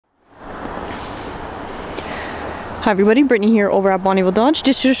Hi everybody, Brittany here over at Bonnyville Dodge,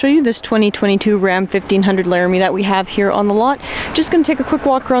 just to show you this 2022 Ram 1500 Laramie that we have here on the lot. Just going to take a quick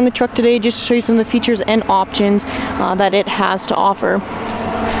walk around the truck today just to show you some of the features and options that it has to offer.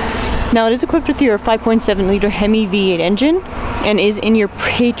 Now it is equipped with your 5.7 liter Hemi V8 engine and is in your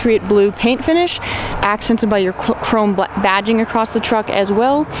Patriot Blue paint finish, accented by your chrome badging across the truck as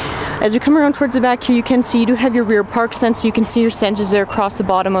well. As we come around towards the back here, you can see you do have your rear park sense, so you can see your sensors there across the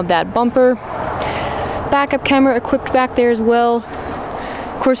bottom of that bumper. Backup camera equipped back there as well.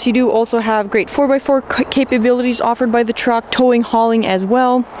 Of course, you do also have great 4x4 capabilities offered by the truck, towing, hauling as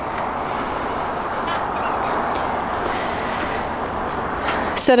well.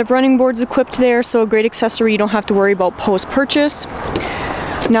 Set of running boards equipped there, so a great accessory you don't have to worry about post-purchase.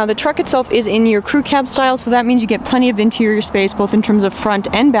 Now the truck itself is in your crew cab style, so that means you get plenty of interior space both in terms of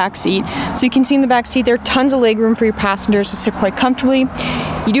front and back seat. So you can see in the back seat there tons of leg room for your passengers to sit quite comfortably.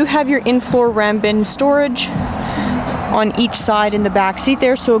 You do have your in-floor ram bin storage on each side in the back seat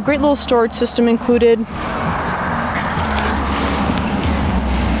there, so a great little storage system included.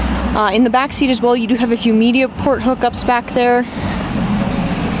 In the back seat as well, you do have a few media port hookups back there.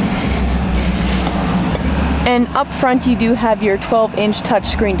 And up front you do have your 12-inch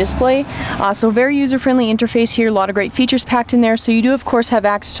touchscreen display, so very user-friendly interface here, a lot of great features packed in there. So you do of course have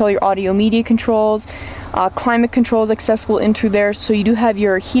access to all your audio media controls, climate controls accessible in through there, so you do have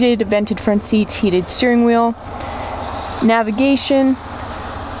your heated vented front seats, heated steering wheel, navigation,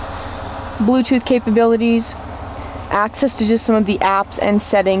 Bluetooth capabilities, access to just some of the apps and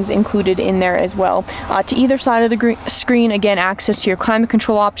settings included in there as well. To either side of the screen, again, access to your climate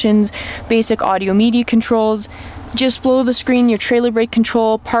control options, basic audio media controls. Just below the screen, your trailer brake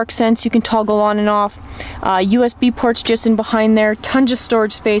control, park sense, you can toggle on and off. USB ports just in behind there, tons of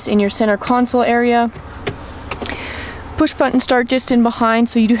storage space in your center console area. Push button start just in behind,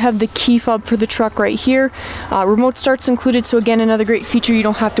 so you do have the key fob for the truck right here. Remote starts included, so again, another great feature you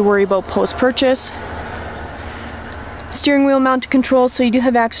don't have to worry about post-purchase. Steering wheel mounted controls, so you do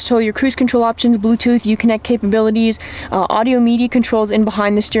have access to all your cruise control options, Bluetooth, Uconnect capabilities, audio media controls in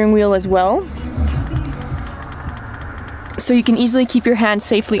behind the steering wheel as well. So you can easily keep your hands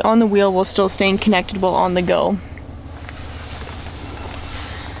safely on the wheel while still staying connected while on the go.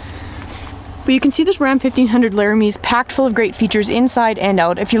 But you can see this Ram 1500 Laramie is packed full of great features inside and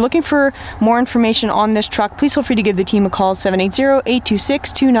out. If you're looking for more information on this truck, please feel free to give the team a call,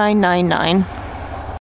 780-826-2999.